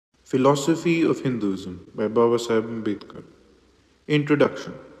Philosophy of Hinduism by Babasaheb Ambedkar.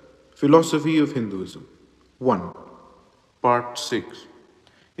 Introduction. Philosophy of Hinduism. 1. Part 6.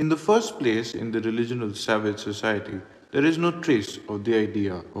 In the first place, in the religion of the savage society, there is no trace of the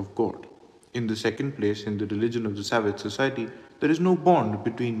idea of God. In the second place, in the religion of the savage society, there is no bond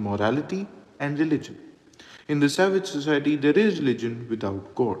between morality and religion. In the savage society, there is religion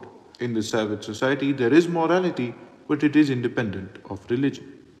without God. In the savage society, there is morality, but it is independent of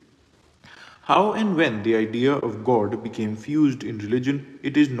religion. How and when the idea of God became fused in religion,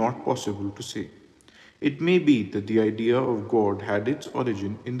 it is not possible to say. It may be that the idea of God had its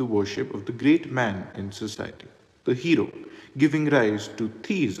origin in the worship of the great man in society, the hero, giving rise to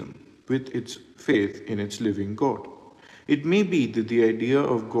theism with its faith in its living God. It may be that the idea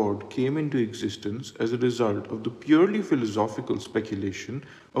of God came into existence as a result of the purely philosophical speculation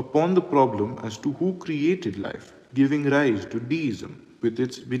upon the problem as to who created life, giving rise to deism with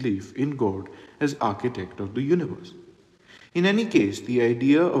its belief in God as architect of the universe. In any case, the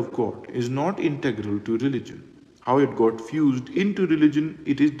idea of God is not integral to religion. How it got fused into religion,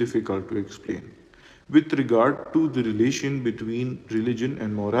 it is difficult to explain. With regard to the relation between religion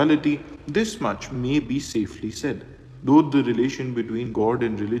and morality, this much may be safely said. Though the relation between God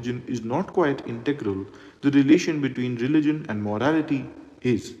and religion is not quite integral, the relation between religion and morality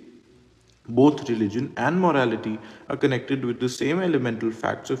is. Both religion and morality are connected with the same elemental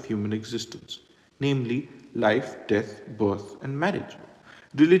facts of human existence, namely life, death, birth, and marriage.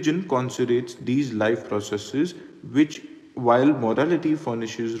 Religion consolidates these life processes, which, while morality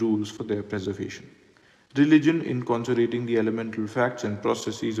furnishes rules for their preservation. Religion, in consolidating the elemental facts and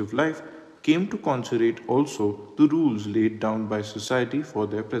processes of life, came to consolidate also the rules laid down by society for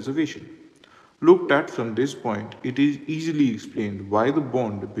their preservation. Looked at from this point, it is easily explained why the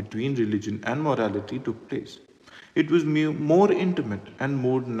bond between religion and morality took place. It was more intimate and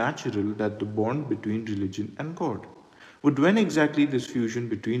more natural than the bond between religion and God. But when exactly this fusion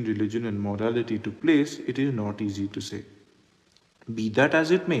between religion and morality took place, it is not easy to say. Be that as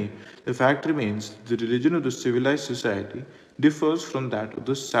it may, the fact remains that the religion of the civilized society differs from that of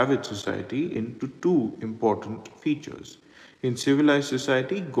the savage society into two important features. In civilized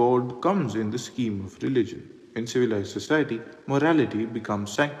society, God comes in the scheme of religion. In civilized society, morality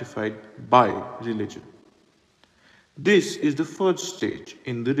becomes sanctified by religion. This is the first stage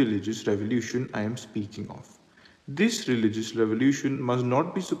in the religious revolution I am speaking of. This religious revolution must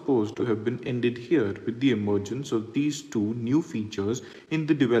not be supposed to have been ended here with the emergence of these two new features in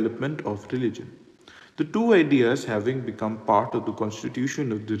the development of religion. The two ideas, having become part of the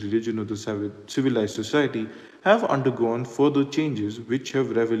constitution of the religion of the civilized society, have undergone further changes which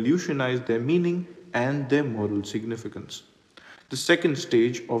have revolutionized their meaning and their moral significance. The second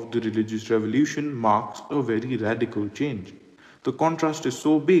stage of the religious revolution marks a very radical change. The contrast is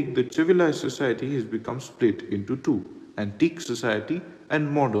so big that civilized society has become split into two, antique society and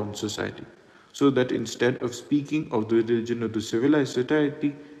modern society, so that instead of speaking of the religion of the civilized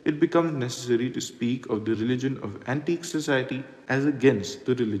society, it becomes necessary to speak of the religion of antique society as against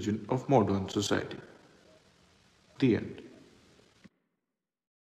the religion of modern society. The end.